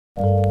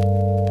We are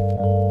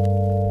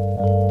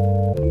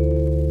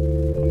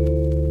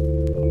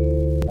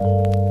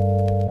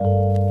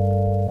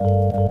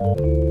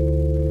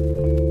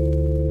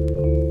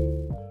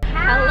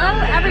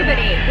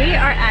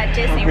at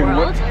Disney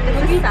World.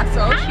 This is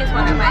Cecil. She's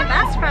one of my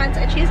best friends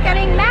and she's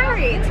getting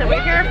married. So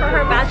we're here for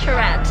her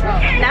bachelorette.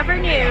 Never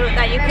knew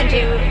that you could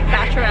do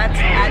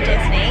bachelorettes at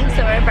Disney.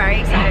 So we're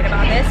very excited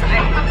about this.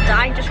 I'm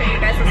dying to show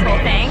you guys this whole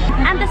thing.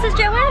 And this is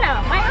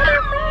Joanna, my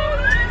other friend.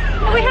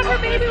 And we have her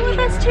baby with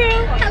us too.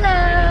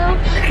 Hello.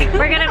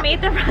 We're gonna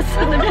meet the rest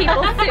of the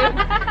people soon.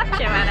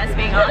 Joanna's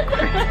being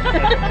awkward.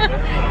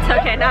 It's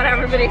okay, not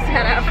everybody's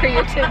cut out for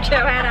YouTube,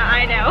 Joanna,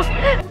 I know.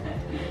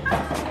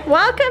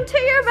 Welcome to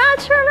your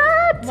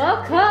bachelorette!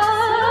 Welcome!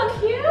 So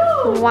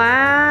cute!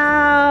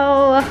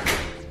 Wow!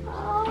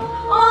 Oh.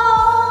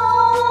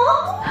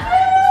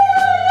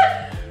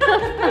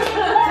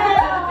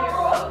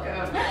 You're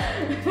welcome.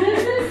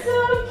 This is so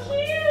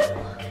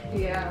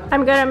cute! Yeah.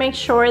 I'm gonna make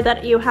sure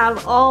that you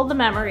have all the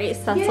memories,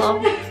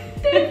 Cecil. Yeah.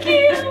 Thank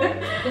you!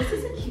 This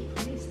is a cute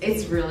place.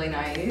 It's really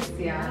nice,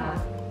 yeah.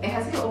 It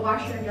has a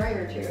washer and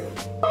dryer too.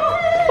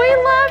 We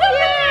love you!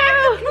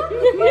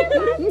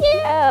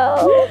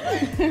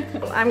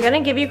 I'm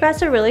gonna give you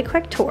guys a really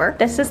quick tour.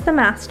 This is the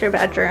master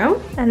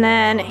bedroom. And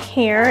then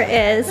here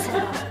is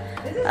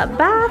a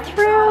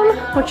bathroom,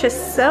 which is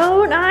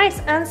so nice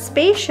and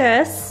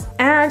spacious.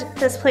 And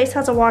this place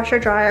has a washer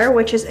dryer,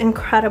 which is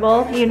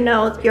incredible. You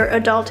know you're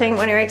adulting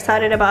when you're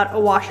excited about a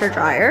washer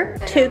dryer.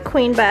 2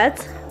 queen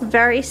beds,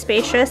 very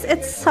spacious.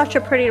 It's such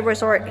a pretty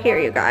resort here,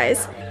 you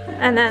guys.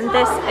 And then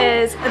this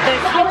is the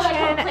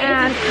kitchen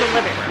and the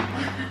living room.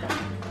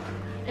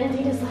 And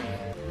Dina's like,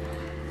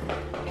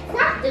 it's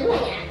not doing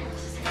it.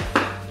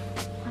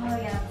 Oh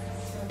yeah,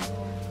 so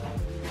cool.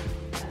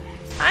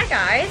 Hi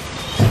guys.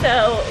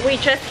 So we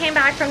just came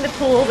back from the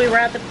pool. We were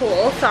at the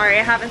pool. Sorry,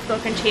 I haven't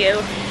spoken to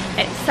you.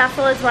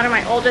 Cecil is one of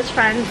my oldest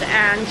friends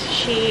and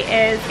she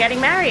is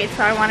getting married,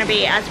 so I want to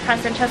be as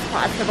present as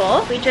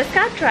possible. We just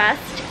got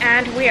dressed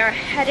and we are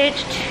headed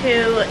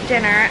to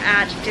dinner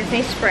at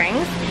Disney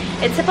Springs.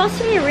 It's supposed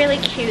to be a really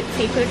cute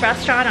seafood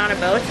restaurant on a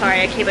boat.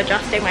 Sorry, I keep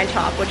adjusting my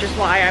top, which is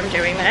why I'm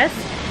doing this.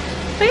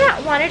 But yeah,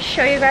 I wanted to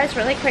show you guys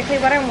really quickly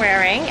what I'm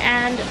wearing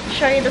and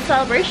show you the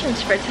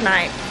celebrations for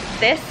tonight.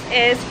 This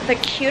is the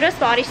cutest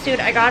bodysuit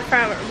I got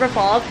from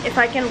Revolve. If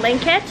I can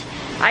link it,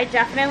 I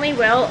definitely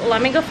will.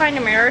 Let me go find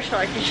a mirror so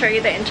I can show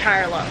you the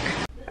entire look.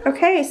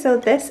 Okay, so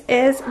this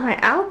is my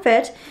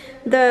outfit.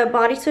 The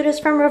bodysuit is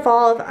from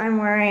Revolve. I'm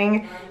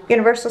wearing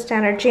Universal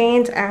Standard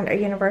jeans and a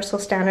Universal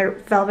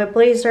Standard velvet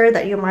blazer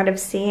that you might have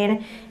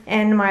seen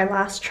in my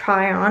last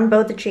try on,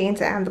 both the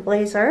jeans and the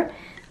blazer.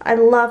 I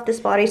love this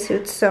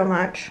bodysuit so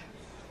much.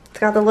 It's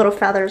got the little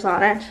feathers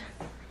on it.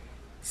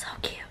 So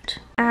cute.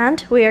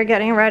 And we are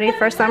getting ready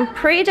for some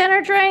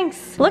pre-dinner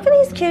drinks. Look at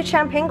these cute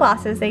champagne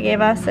glasses they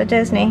gave us at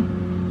Disney.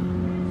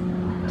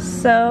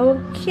 So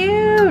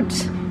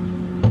cute.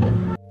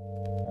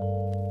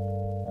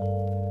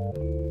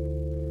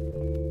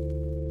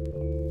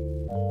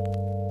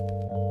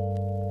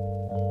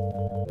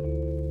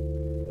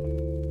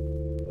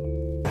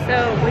 So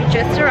we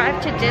just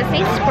arrived to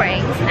Disney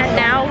Springs and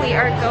now we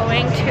are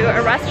going to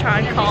a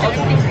restaurant called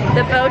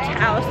the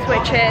Boathouse,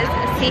 which is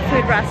a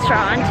seafood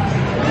restaurant.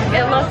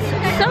 It looks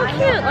so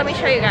cute. Let me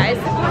show you guys.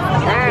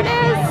 There it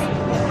is.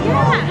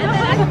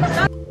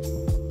 Yeah.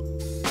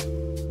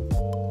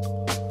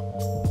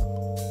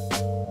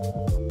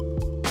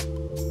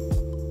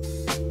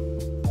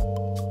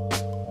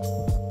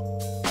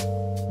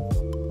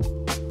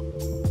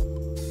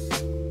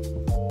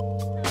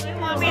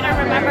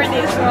 Remember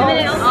these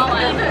rolls?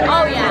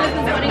 Oh yeah.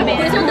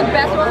 These are the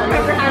best rolls I've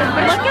ever had.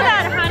 Look at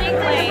that honey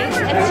glaze.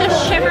 It's just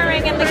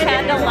shimmering in the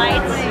candle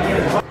lights.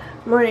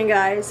 Morning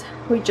guys.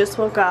 We just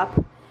woke up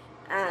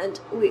and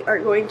we are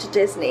going to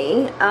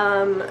Disney.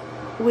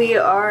 We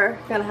are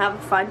gonna have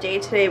a fun day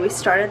today. We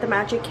started the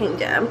Magic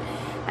Kingdom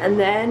and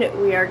then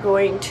we are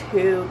going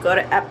to go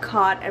to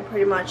Epcot and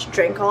pretty much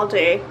drink all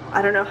day.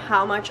 I don't know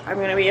how much I'm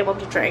gonna be able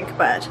to drink,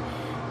 but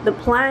the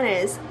plan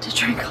is to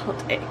drink all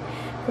day.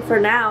 But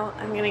for now,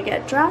 I'm gonna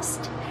get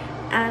dressed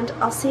and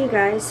I'll see you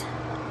guys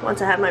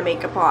once I have my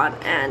makeup on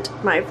and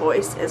my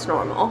voice is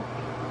normal.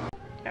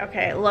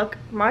 Okay, look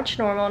much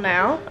normal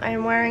now.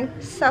 I'm wearing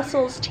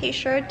Cecil's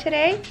t-shirt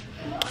today.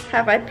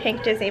 Have my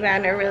pink Disney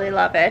band, I really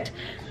love it.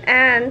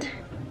 And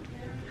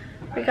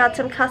we got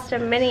some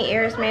custom mini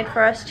ears made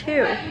for us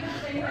too.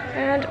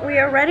 And we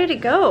are ready to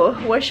go.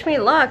 Wish me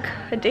luck.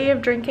 A day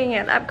of drinking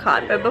at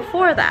Epcot, but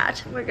before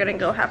that, we're gonna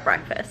go have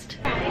breakfast.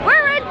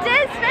 We're at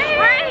Disney!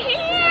 We're here!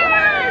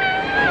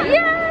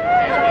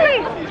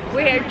 Yay!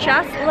 We are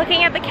just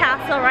looking at the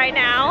castle right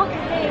now,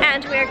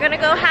 and we're gonna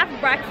go have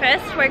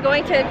breakfast. We're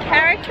going to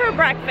character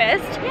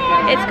breakfast.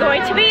 It's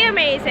going to be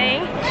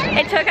amazing.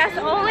 It took us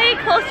only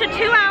close to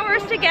 2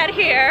 hours to get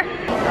here.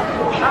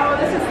 Oh,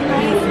 this is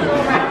nice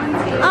little round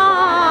table.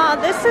 Oh,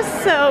 this is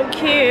so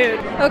cute.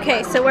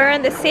 Okay, so we're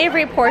in the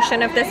savory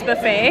portion of this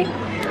buffet.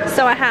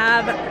 So I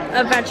have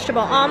a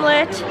vegetable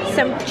omelet,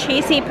 some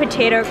cheesy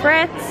potato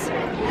grits,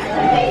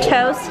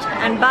 toast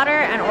and butter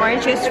and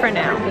orange juice for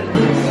now.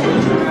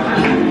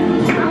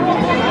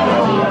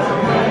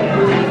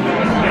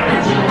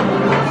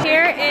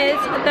 Here is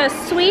the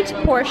sweet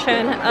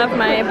portion of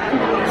my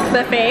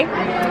buffet.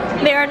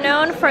 They are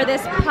known for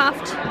this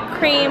puffed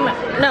cream,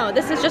 no,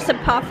 this is just a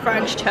puffed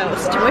French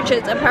toast, which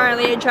is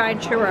apparently a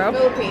giant churro.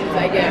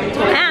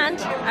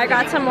 And I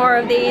got some more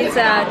of these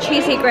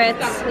cheesy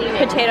grits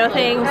potato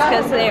things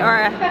because they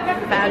are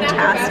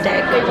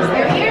fantastic.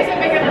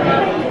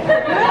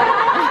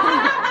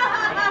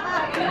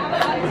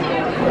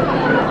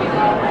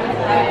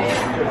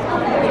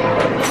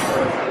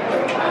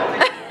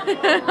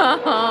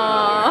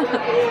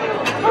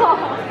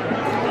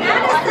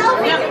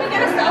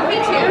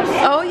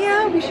 Oh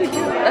yeah, we should do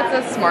that.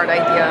 That's a smart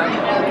idea.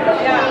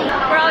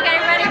 We're all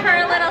getting ready for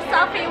a little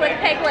selfie with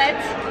Piglet.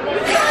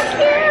 So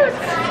cute!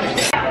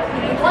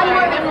 One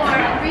more.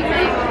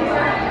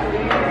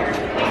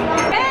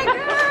 Hey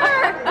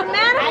girl!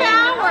 Man of the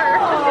hour!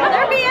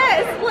 There he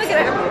is! Look at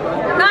him.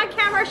 Not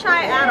camera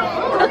shy at all.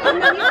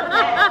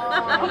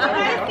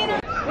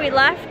 We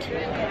left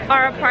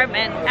our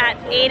apartment at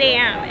 8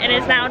 a.m. It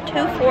is now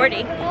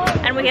 2:40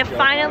 and we have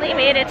finally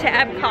made it to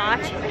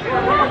Epcot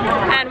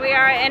and we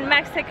are in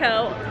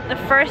Mexico. The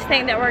first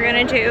thing that we're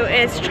gonna do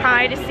is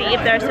try to see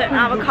if there's an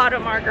avocado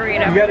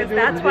margarita because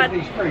that's what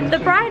the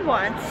bride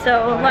wants.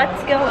 So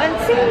let's go and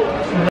see.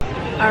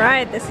 All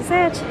right, this is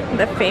it.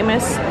 The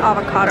famous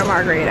avocado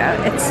margarita.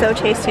 It's so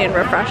tasty and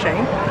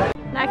refreshing.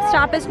 Next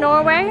stop is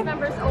Norway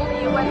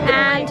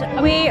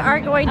and we are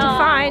going to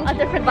find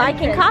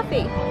Viking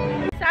coffee.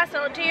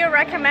 Cecil, do you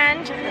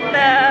recommend the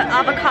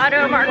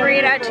avocado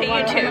margarita to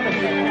YouTube?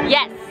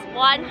 Yes,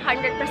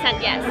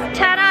 100% yes.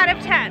 10 out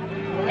of 10.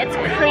 It's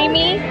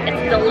creamy,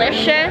 it's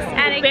delicious,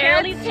 and it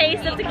barely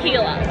tastes of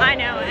tequila. I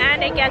know,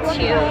 and it gets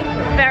you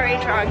very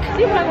drunk.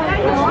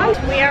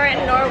 We are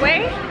in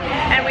Norway,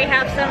 and we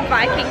have some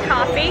Viking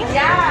coffee.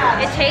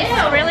 It tastes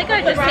really good.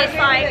 It just tastes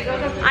like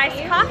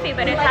iced coffee,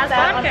 but it has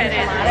vodka in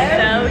it.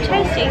 So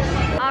tasty.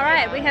 All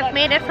right, we have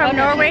made it from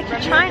Norway to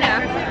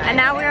China, and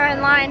now we are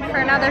in line for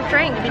another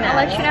drink. I'll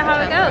let you know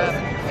how it goes.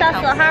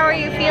 Cecil, how are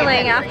you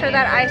feeling after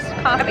that iced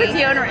coffee?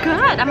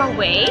 Good, I'm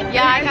awake.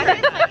 Yeah, I got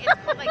it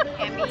like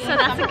candy. So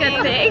that's a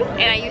good thing.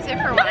 And I use it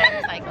for when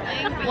I'm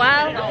recycling.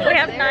 Well, we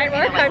have 9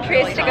 more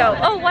countries to go.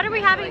 Oh, what are we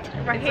having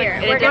right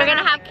here? We're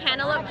gonna have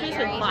cantaloupe juice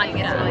with vodka.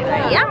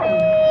 Yeah.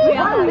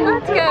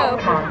 Let's go.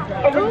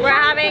 We're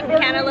having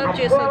cantaloupe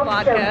juice with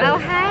vodka. Oh,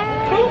 hey.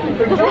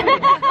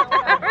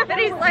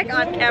 Everybody's like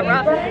on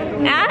camera.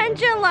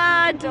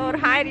 Angela, don't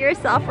hide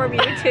yourself from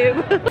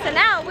YouTube. So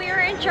now we are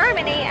in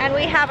Germany and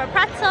we have a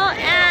pretzel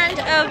and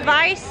a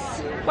Weiss.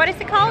 What is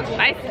it called?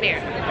 Weiss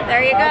beer.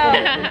 There you go.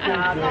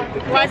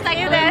 Let's Tastes like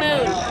do Blue this.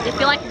 Moon. If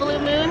you like Blue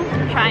Moon,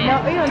 try it.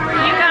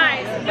 You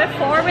guys,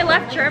 before we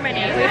left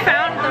Germany, we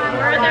found the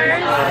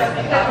Werther's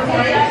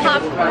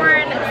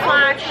popcorn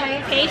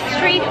 /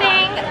 pastry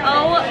thing.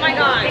 Oh my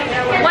god.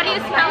 What do you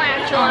smell,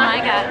 Angela? Oh my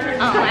god.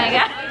 Oh my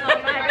god. Oh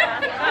my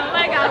god. Oh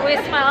my god, we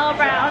smell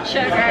brown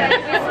sugar.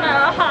 We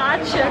smell hot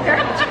sugar.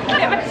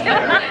 Give it to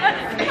us.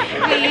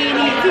 We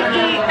need to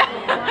eat.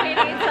 We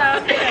need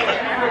some sugar.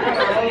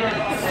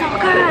 So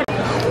good.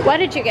 What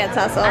did you get,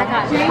 Cecil? I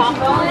got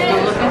chocolate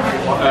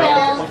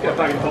filled,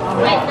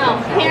 wait no,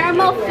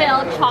 caramel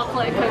filled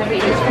chocolate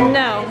cookies.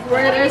 No.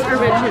 Werther's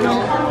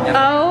original.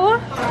 Oh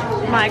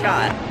my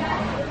god.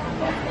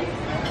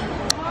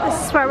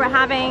 This is where we're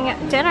having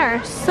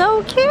dinner.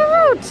 So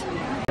cute!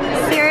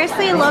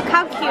 Seriously, look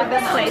how cute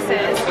this place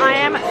is. I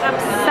am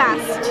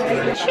obsessed.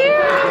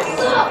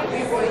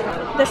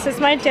 Cheers! This is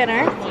my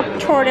dinner.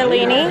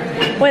 Tortellini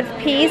with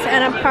peas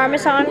and a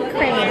Parmesan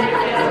cream.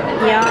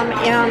 Yum,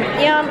 yum,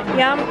 yum,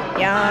 yum,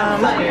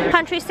 yum.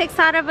 Country 6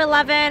 out of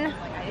 11.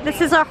 This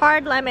is a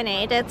hard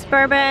lemonade. It's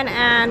bourbon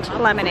and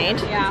lemonade.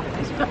 Yeah,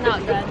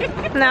 not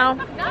good. No.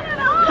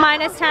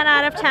 Minus 10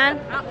 out of 10.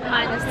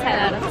 Minus 10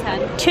 out of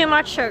 10. Too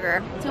much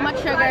sugar. Too much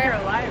sugar.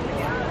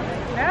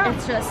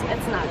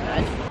 It's not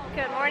good.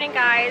 Good morning,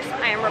 guys.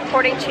 I am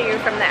reporting to you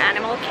from the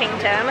animal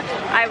kingdom.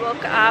 I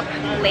woke up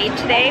late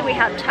today. We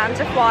had tons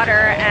of water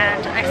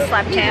and I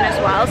slept in as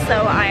well,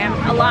 so I am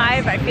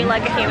alive. I feel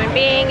like a human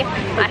being.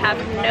 I have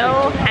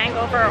no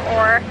hangover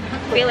or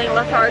feeling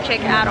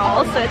lethargic at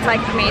all, so it's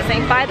like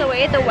amazing. By the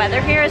way, the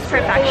weather here is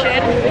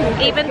perfection.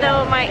 Even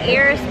though my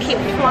ears keep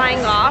flying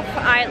off,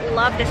 I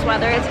love this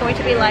weather. It's going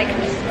to be like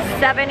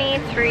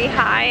 73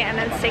 high and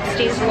then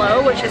 60s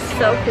low, which is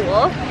so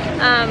cool.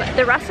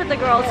 The rest of the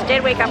girls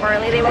did wake up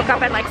early. They woke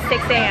up at like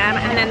 6 a.m.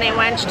 and then they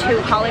went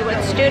to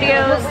Hollywood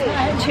Studios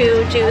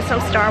to do some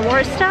Star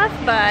Wars stuff,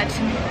 but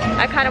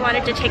I kind of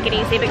wanted to take it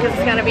easy because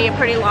it's going to be a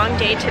pretty long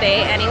day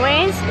today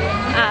anyways.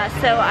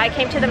 So I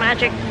came to the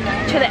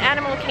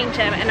Animal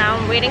Kingdom and now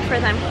I'm waiting for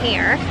them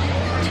here.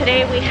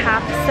 Today we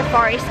have the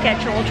safari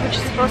scheduled, which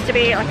is supposed to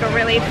be like a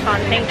really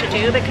fun thing to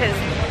do because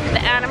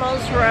the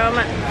animals roam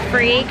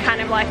free,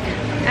 kind of like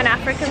an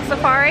African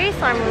safari,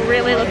 so I'm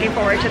really looking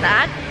forward to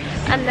that.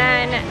 And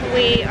then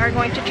we are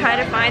going to try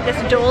to find this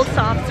dual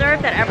soft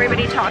serve that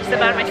everybody talks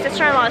about. My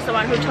sister-in-law is the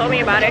one who told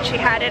me about it. She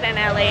had it in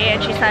LA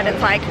and she said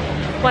it's like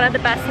one of the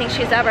best things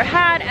she's ever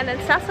had, and then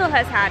Cecil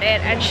has had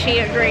it and she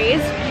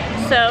agrees.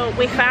 So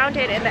we found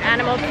it in the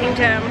Animal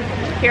Kingdom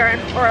here in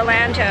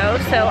Orlando,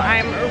 so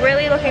I'm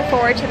really looking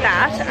forward to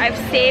that. I've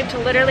saved,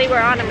 literally we're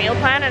on a meal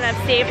plan and I've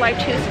saved like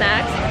 2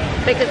 snacks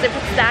because if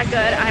it's that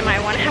good I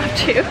might want to have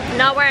 2. I'm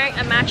not wearing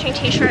a matching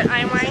t-shirt,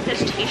 I'm wearing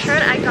this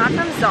t-shirt I got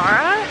from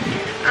Zara.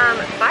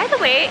 By the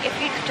way, if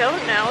you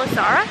don't know,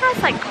 Zara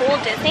has like cool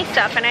Disney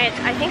stuff, and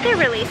I think they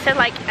release it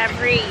like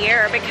every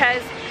year,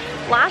 because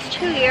last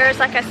 2 years,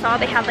 like I saw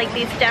they had like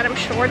these denim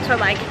shorts with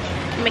like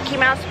Mickey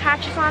Mouse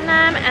patches on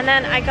them, and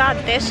then I got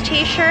this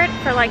t-shirt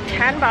for like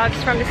 10 bucks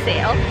from the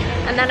sale,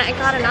 and then I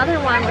got another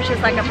one which is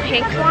like a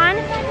pink one,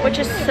 which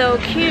is so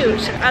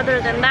cute.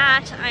 Other than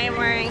that, I am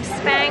wearing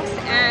Spanx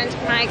and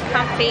my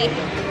comfy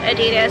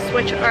Adidas,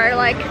 which are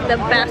like the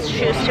best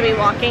shoes to be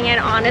walking in.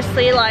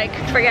 Honestly, like,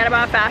 forget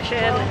about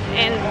fashion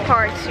in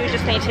parks, you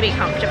just need to be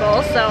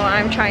comfortable, so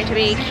I'm trying to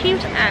be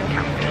cute and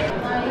comfy.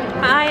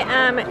 I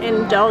am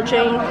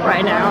indulging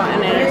right now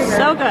and it is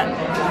so good.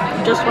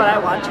 Just what I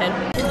wanted.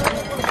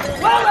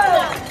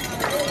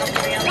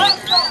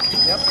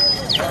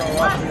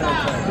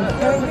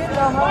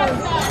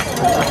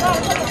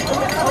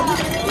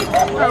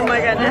 Oh my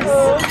goodness.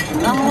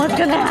 Oh, what's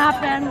gonna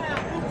happen?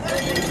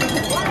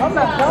 Oh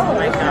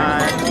my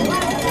god.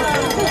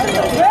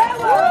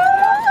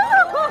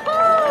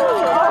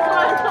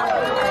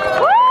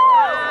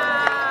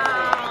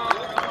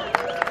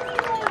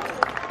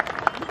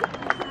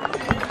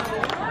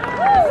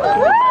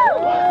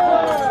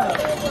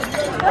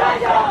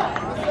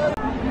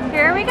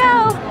 Here we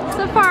go.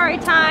 Safari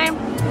time.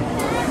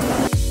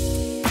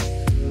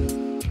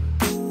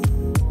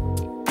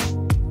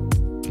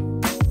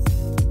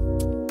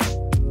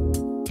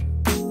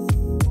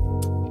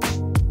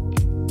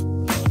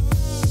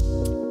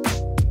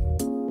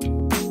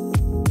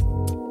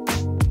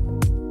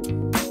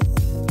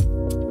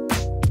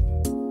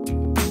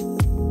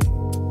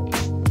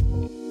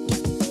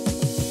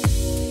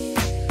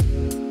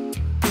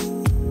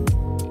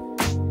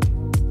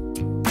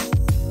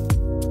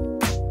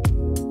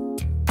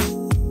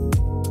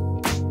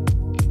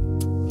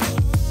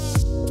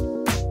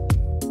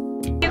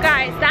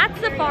 Guys, that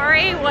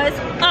safari was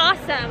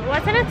awesome.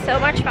 Wasn't it so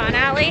much fun,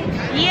 Allie?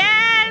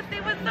 Yes,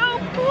 it was so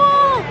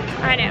cool.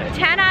 I know,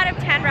 10 out of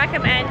 10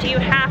 recommend. You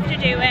have to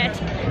do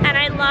it. And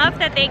I love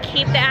that they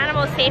keep the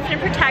animals safe and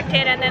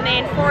protected, and then they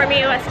inform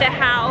you as to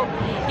how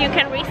you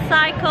can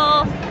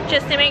recycle,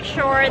 just to make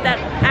sure that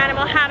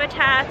animal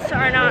habitats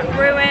are not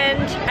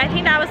ruined. I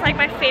think that was like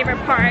my favorite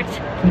part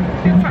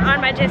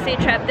on my Disney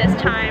trip this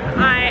time.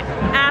 I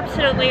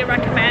absolutely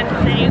recommend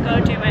that you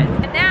go do it.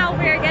 And now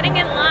we are getting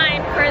in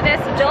line for this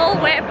Dole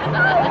Whip.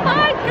 Oh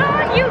my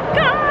god, you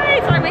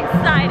guys! I'm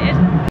excited.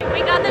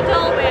 We got the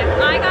Dole Whip,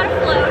 I got a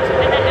float,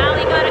 and then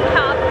Allie got a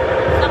cup.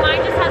 So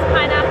mine just has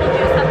pineapple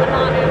juice at the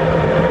bottom.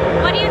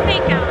 What do you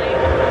think, Allie?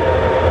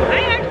 I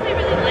actually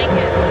really like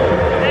it.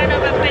 I don't know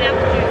about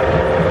pineapple juice,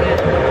 but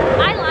it's good.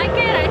 I like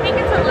it. I think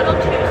it's a little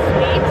too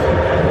sweet.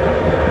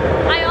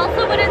 I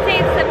also wouldn't say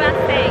it's the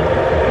best thing.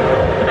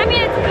 I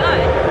mean, it's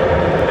good.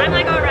 I'm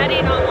like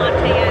already not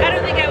wanting it. I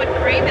don't think I would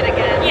crave it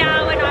again.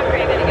 Yeah, I would not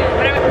crave it again.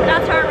 But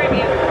that's our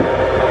review.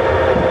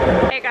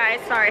 Hey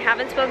guys, sorry,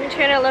 haven't spoken to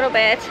you in a little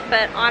bit,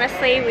 but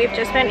honestly, we've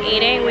just been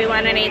eating. We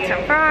went and ate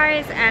some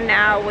fries, and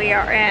now we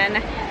are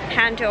in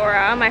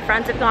Pandora. My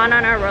friends have gone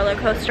on a roller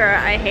coaster.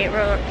 I hate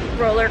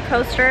roller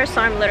coasters,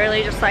 so I'm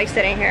literally just like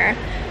sitting here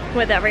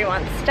with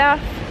everyone's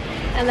stuff.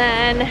 And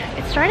then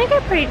it's starting to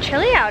get pretty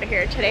chilly out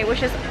here today,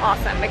 which is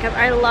awesome because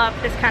I love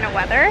this kind of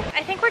weather.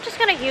 I think we're just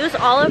gonna use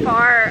all of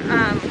our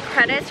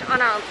credits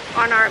on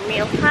our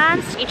meal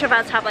plans. Each of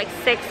us have like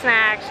 6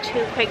 snacks,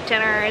 2 quick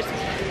dinners,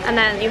 and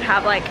then you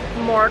have like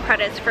more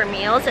credits for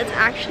meals. It's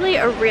actually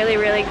a really,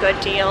 really good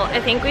deal.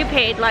 I think we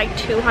paid like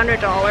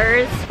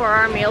 $200 for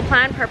our meal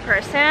plan per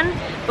person,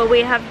 but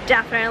we have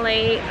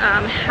definitely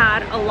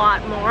had a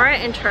lot more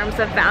in terms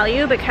of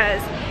value,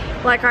 because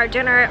like our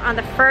dinner on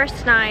the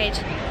first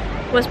night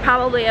was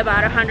probably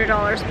about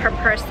 $100 per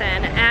person,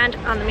 and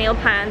on the meal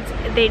plans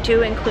they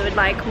do include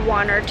like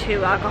 1 or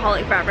 2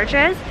 alcoholic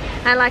beverages,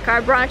 and like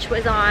our brunch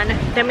was on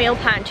the meal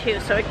plan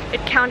too, so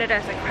it counted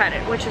as a credit,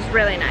 which is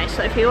really nice.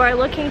 So if you are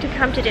looking to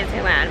come to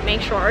Disneyland,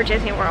 make sure, or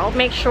Disney World,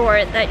 make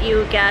sure that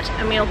you get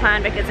a meal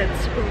plan, because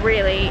it's a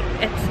really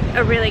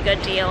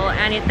good deal,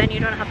 and then you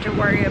don't have to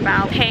worry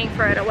about paying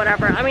for it or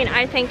whatever. I mean,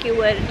 I think you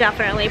would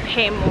definitely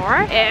pay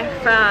more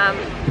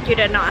if you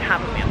did not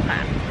have a meal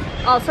plan.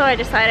 Also, I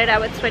decided I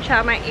would switch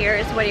out my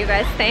ears. What do you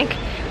guys think?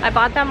 I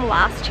bought them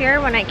last year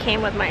when I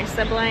came with my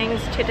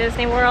siblings to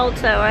Disney World,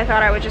 so I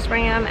thought I would just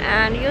bring them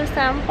and use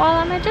them while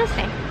I'm at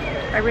Disney.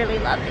 I really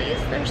love these.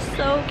 They're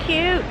so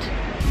cute.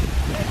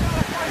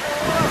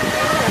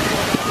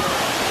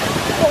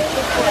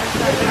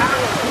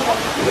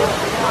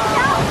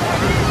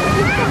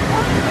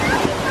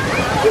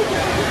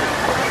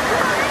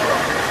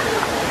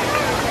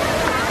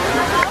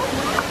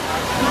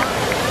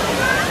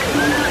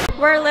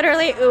 We're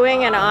literally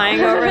oohing and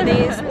eyeing over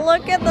these.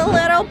 Look at the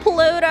little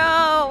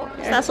Pluto.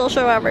 Cecil,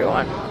 show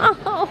everyone.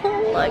 Oh,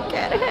 look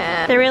at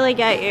him. They really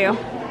get you.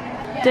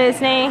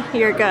 Disney,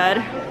 you're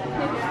good.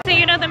 So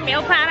you know the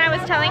meal plan I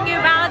was telling you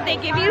about? They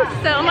give you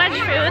so much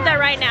food that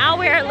right now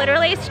we are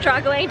literally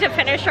struggling to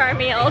finish our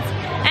meals.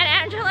 And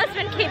Angela's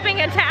been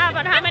keeping a tab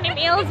on how many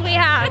meals we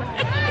have.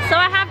 So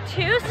I have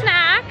 2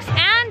 snacks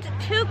and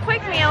 2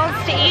 quick meals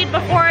to eat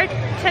before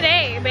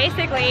today,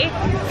 basically.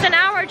 So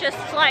now we're just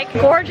like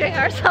gorging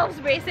ourselves,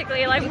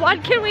 basically. Like,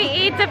 what can we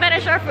eat to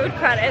finish our food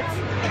credits?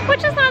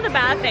 Which is not a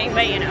bad thing,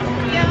 but you know.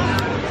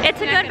 Yeah.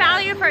 It's a good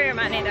value for your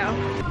money though.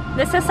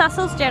 This is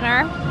Cecil's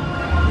dinner.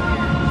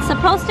 It's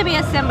supposed to be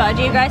a Simba.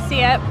 Do you guys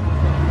see it?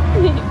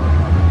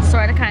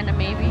 Sorta, kinda,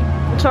 maybe.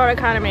 Sorta,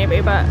 kinda, maybe,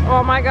 but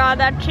oh my god,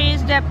 that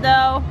cheese dip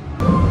though.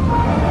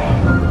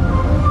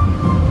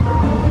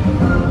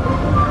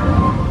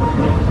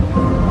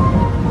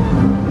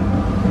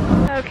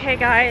 Okay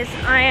guys,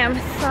 I am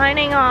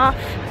signing off.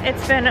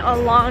 It's been a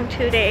long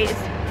 2 days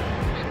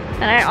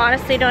and I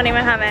honestly don't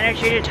even have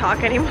energy to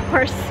talk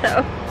anymore,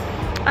 so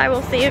I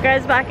will see you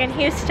guys back in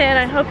Houston.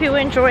 I hope you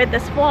enjoyed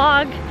this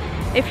vlog.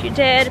 If you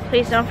did,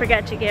 please don't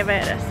forget to give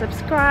it a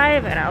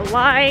subscribe and a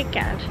like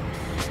and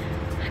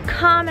a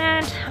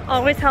comment.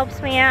 Always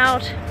helps me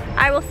out.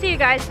 I will see you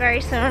guys very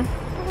soon.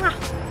 Mwah.